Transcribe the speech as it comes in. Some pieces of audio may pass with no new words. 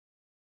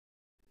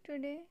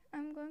Today I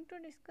am going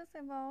to discuss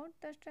about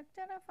the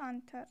structure of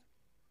anther.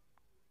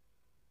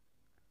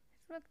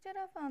 Structure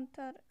of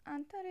anther.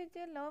 Anther is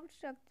a lobed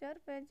structure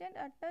present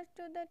attached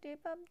to the tip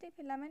of the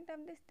filament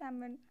of the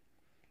stamen.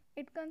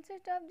 It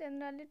consists of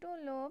generally two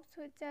lobes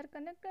which are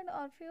connected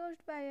or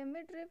fused by a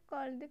midrib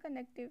called the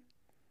connective.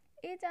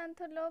 Each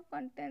anther lobe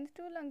contains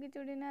two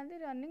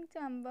longitudinally running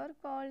chambers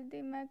called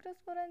the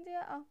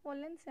microsporangia of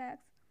pollen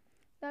sacs.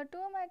 The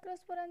two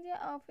microsporangia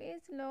of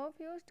each lobe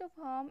fuse to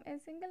form a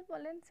single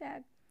pollen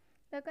sac.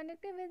 The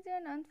connective is a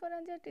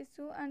non-sporangial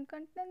tissue and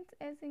contains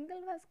a single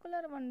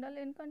vascular bundle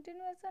in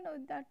continuation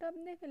with that of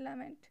the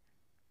filament.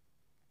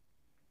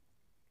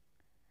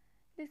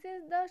 This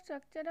is the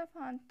structure of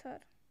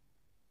anther.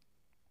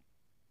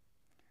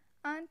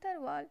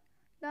 Anther wall.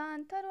 The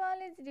anther wall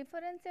is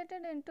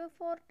differentiated into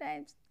four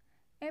types.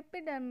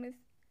 Epidermis.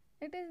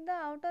 It is the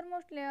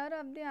outermost layer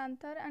of the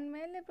anther and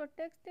mainly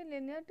protects the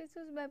linear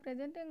tissues by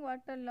preventing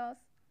water loss.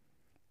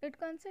 It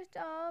consists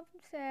of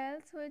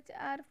cells which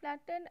are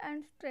flattened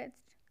and stretched.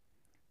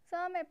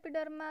 Some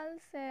epidermal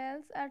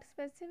cells at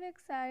specific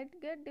sites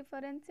get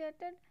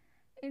differentiated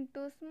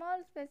into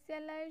small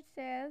specialized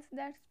cells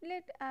that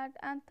split at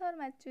anther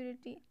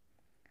maturity.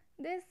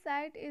 This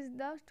site is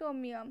the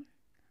stomium.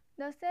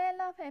 The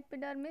cell of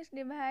epidermis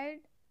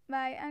divides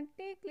by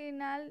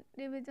anticlinal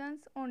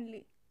divisions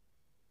only.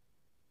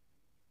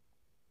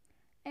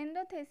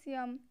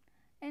 Endothecium.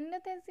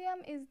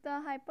 Endothecium is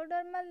the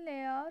hypodermal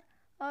layer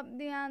of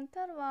the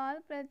anther wall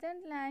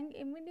present lying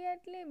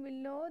immediately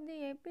below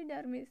the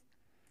epidermis.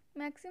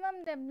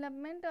 Maximum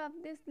development of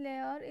this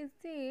layer is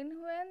seen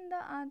when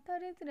the anther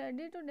is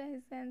ready to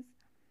dehiscence.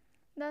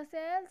 The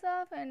cells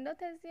of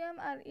endothecium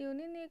are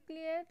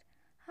uninucleate,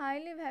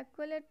 highly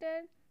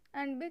vacuolated,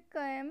 and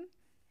become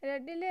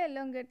readily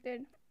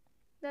elongated.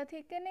 The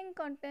thickening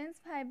contains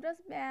fibrous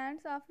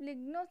bands of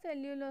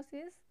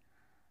lignocellulose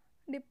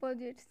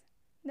deposits.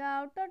 The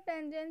outer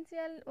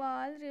tangential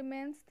wall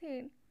remains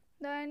thin.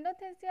 The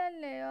endothecial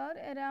layer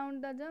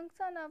around the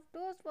junction of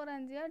two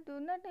sporangia do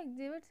not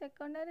exhibit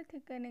secondary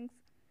thickenings.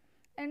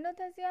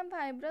 Endothecium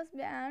fibrous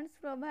bands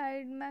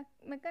provide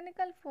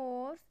mechanical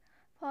force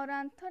for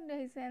anther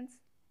dehiscence.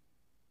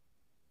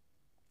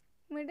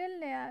 Middle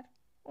layer.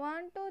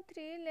 1 to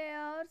 3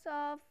 layers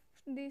of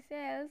the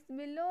cells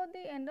below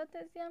the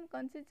endothecium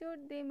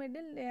constitute the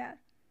middle layer.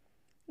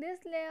 This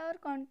layer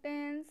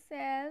contains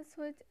cells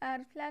which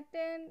are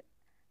flattened,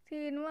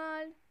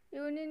 thin-walled,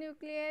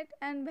 uninucleate,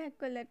 and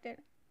vacuolated.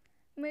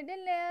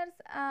 Middle layers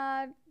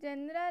are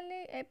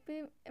generally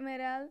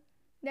ephemeral,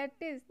 that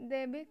is,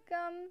 they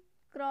become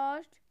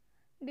crossed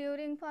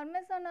during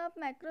formation of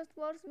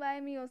microspores by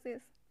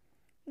meiosis.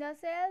 The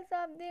cells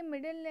of the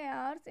middle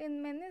layers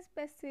in many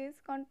species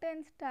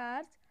contain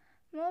starch,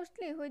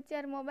 mostly which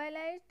are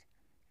mobilized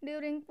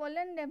during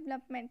pollen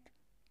development.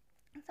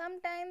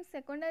 Sometimes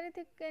secondary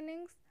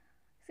thickenings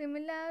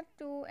similar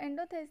to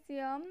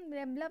endothecium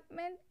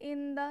development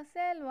in the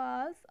cell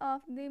walls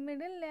of the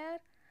middle layer,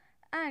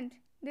 and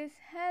this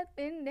help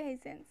in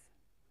dehiscence.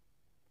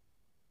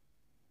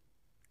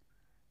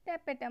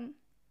 Tapetum.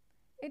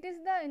 It is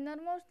the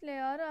innermost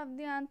layer of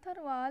the anther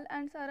wall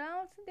and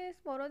surrounds the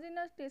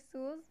sporogenous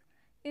tissues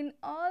in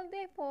all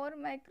the four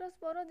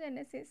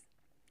microsporogenesis.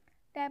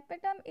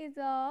 Tapetum is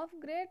of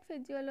great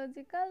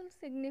physiological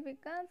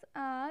significance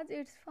as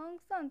its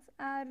functions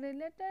are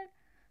related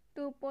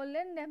to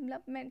pollen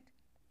development.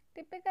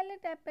 Typically,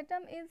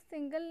 tapetum is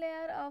single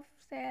layer of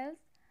cells.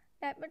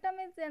 Tapetum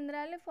is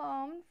generally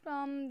formed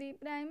from the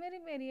primary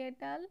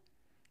parietal.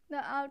 The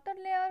outer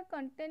layer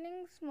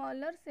containing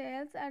smaller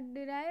cells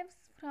derives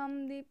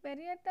from the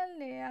parietal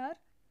layer.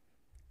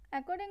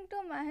 According to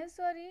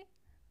Maheshwari,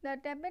 the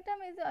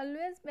tapetum is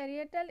always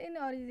parietal in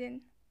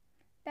origin.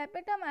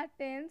 Tapetum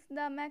attains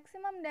the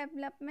maximum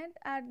development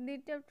at the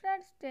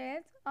tetrad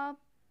stage of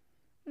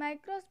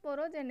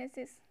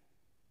microsporogenesis.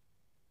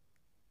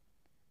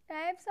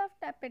 Types of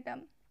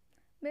tapetum.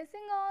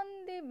 Basing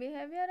on the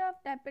behavior of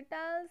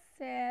tapetal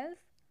cells,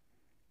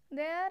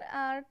 there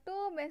are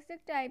two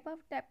basic types of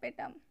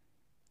tapetum.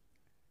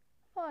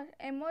 First,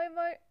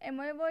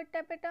 amoeboid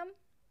tapetum,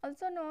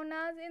 also known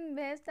as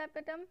in-vase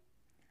tapetum.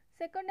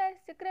 Second is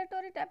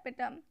secretory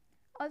tapetum,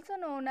 also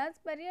known as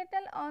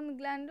parietal on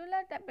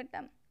glandular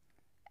tapetum.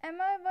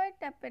 Amoeboid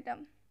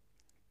tapetum.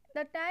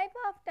 The type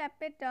of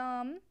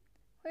tapetum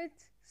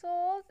which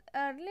shows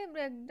early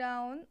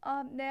breakdown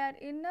of their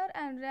inner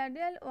and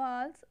radial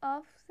walls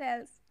of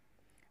cells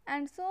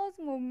and shows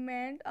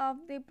movement of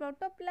the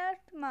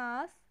protoplast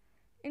mass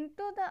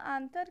into the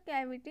anther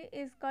cavity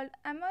is called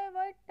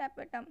amoeboid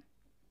tapetum.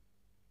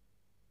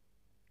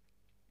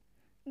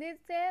 These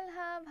cells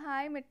have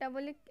high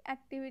metabolic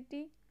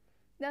activity.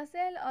 The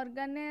cell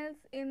organelles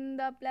in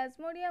the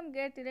plasmodium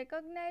get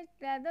recognized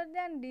rather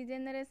than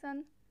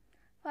degeneration.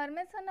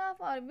 Formation of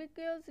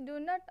orbicules do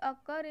not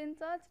occur in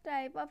such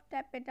type of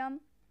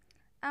tapetum.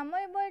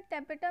 Amoeboid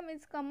tapetum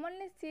is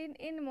commonly seen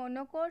in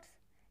monocots.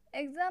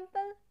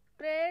 Example: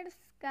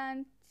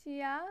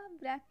 Tradescantia,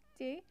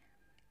 Brachy,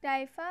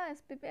 Typha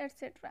spp.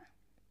 Etc.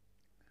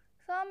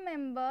 Some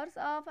members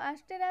of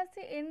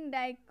Asteraceae in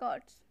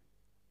dicots.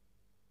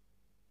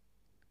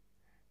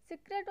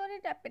 Secretory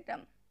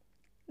tapetum.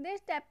 This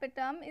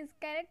tapetum is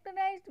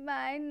characterized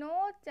by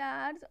no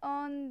charge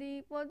on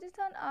the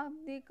position of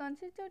the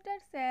constituted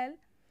cell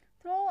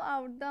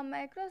throughout the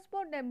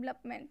microspore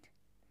development.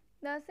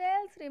 The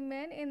cells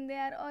remain in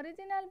their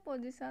original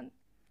position.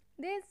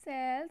 These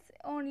cells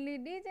only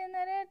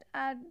degenerate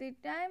at the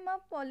time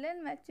of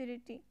pollen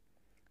maturity.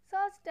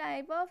 Such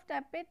type of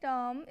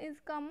tapetum is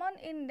common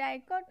in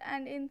dicot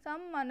and in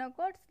some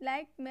monocots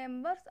like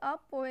members of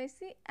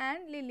Poaceae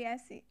and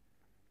Liliaceae.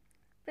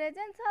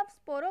 Presence of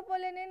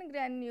sporopollenin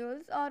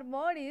granules or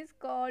bodies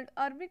called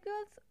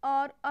orbicules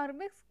or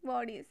orbix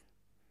bodies.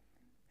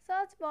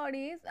 Such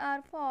bodies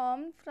are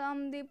formed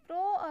from the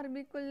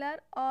pro-orbicular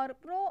or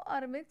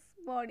pro-orbix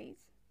bodies.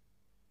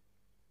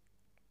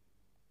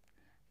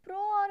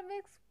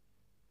 Pro-orbix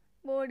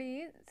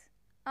bodies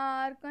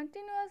are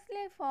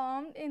continuously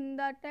formed in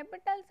the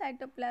tapetal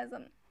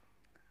cytoplasm.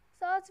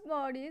 Such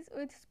bodies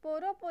with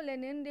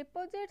sporopollenin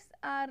deposits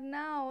are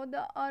now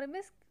the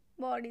orbix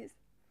bodies.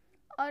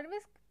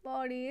 Orbix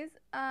bodies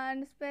are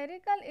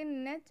spherical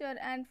in nature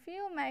and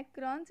few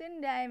microns in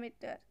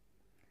diameter.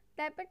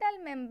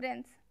 Tapetal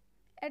membranes.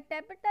 A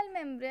tapetal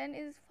membrane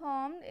is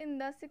formed in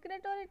the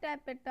secretory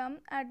tapetum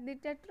at the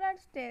tetrad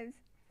stage.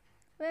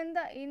 When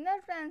the inner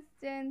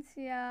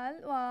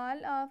transgential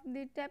wall of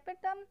the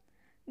tapetum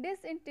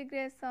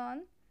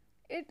disintegration,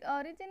 it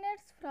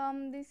originates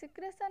from the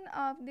secretion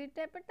of the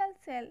tapetal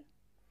cell.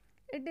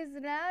 It is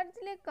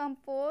largely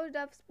composed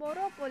of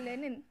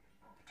sporopollenin,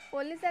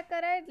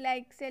 polysaccharide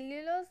like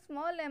cellulose,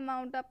 small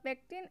amount of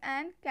pectin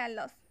and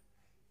callose.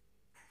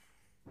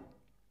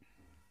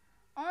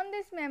 On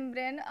this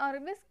membrane,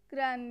 orbix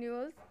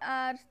granules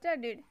are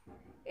studied.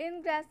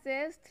 In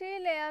grasses,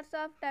 3 layers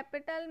of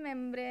tapetal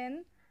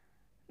membrane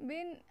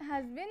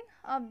has been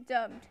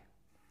observed.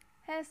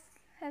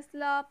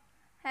 Heslop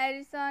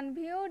Harrison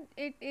viewed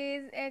it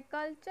is a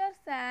culture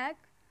sac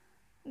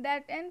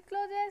that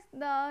encloses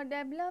the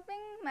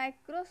developing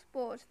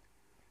microspores.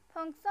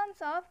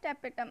 Functions of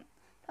tapetum.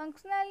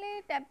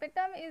 Functionally,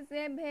 tapetum is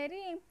a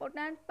very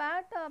important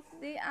part of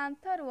the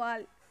anther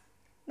wall.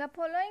 The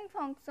following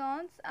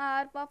functions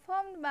are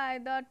performed by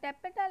the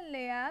tapetal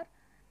layer.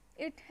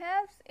 It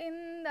helps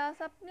in the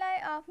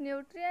supply of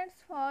nutrients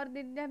for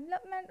the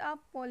development of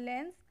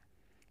pollens.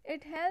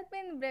 It helps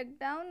in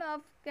breakdown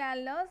of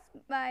callose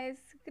by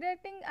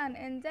secreting an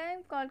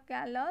enzyme called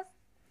callose.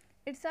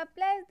 It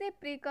supplies the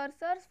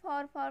precursors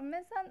for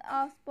formation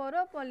of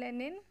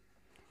sporopollenin.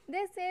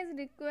 This is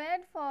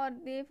required for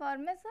the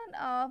formation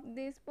of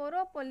the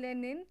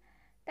sporopollenin.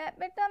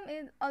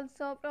 Tapetum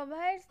also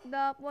provides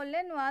the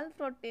pollen wall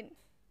protein.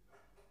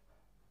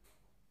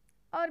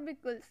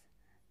 Orbicules.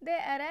 They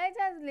arise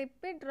as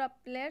lipid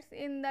droplets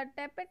in the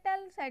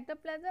tapetal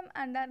cytoplasm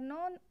and are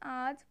known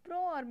as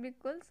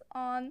proorbicules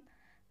on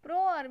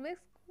proorbix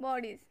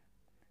bodies.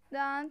 The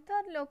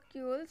anther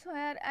locules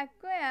where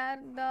acquire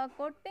the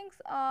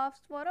coatings of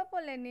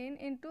sporopollenin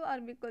into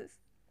orbicules.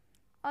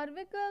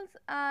 Orbicules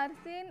are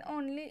seen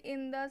only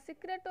in the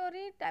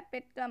secretory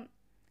tapetum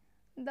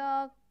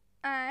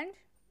and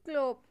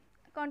globe,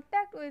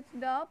 contact with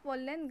the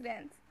pollen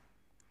grains.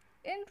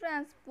 In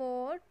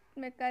transport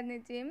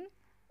mechanism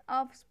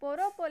of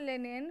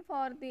sporopollenin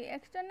for the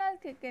external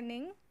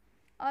thickening,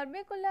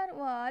 orbicular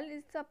wall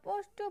is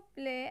supposed to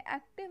play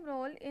active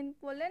role in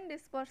pollen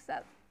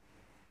dispersal.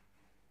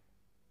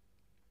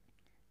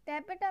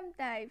 Tapetum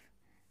type.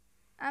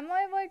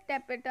 Amoeboid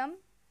tapetum,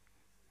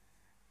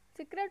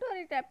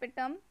 secretory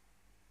tapetum,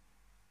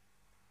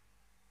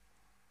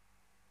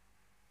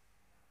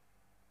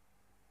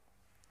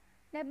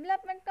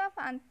 development of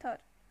anther.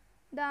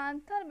 The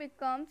anther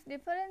becomes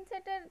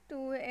differentiated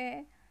to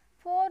a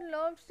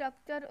 4-lobed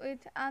structure with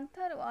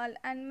anther wall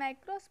and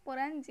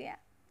microsporangia.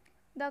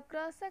 The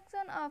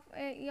cross-section of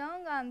a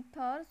young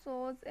anther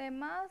shows a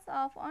mass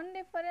of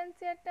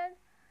undifferentiated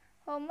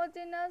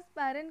homogeneous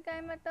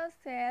parenchymatous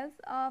cells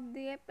of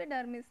the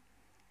epidermis.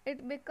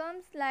 It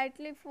becomes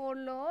slightly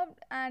 4-lobed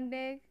and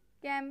a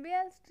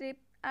cambial strip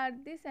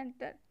at the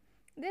center.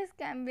 This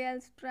cambial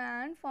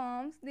strand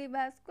forms the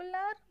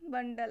vascular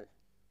bundle.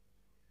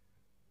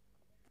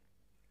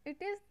 It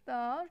is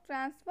the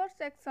transverse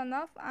section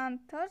of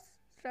anther's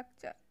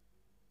structure.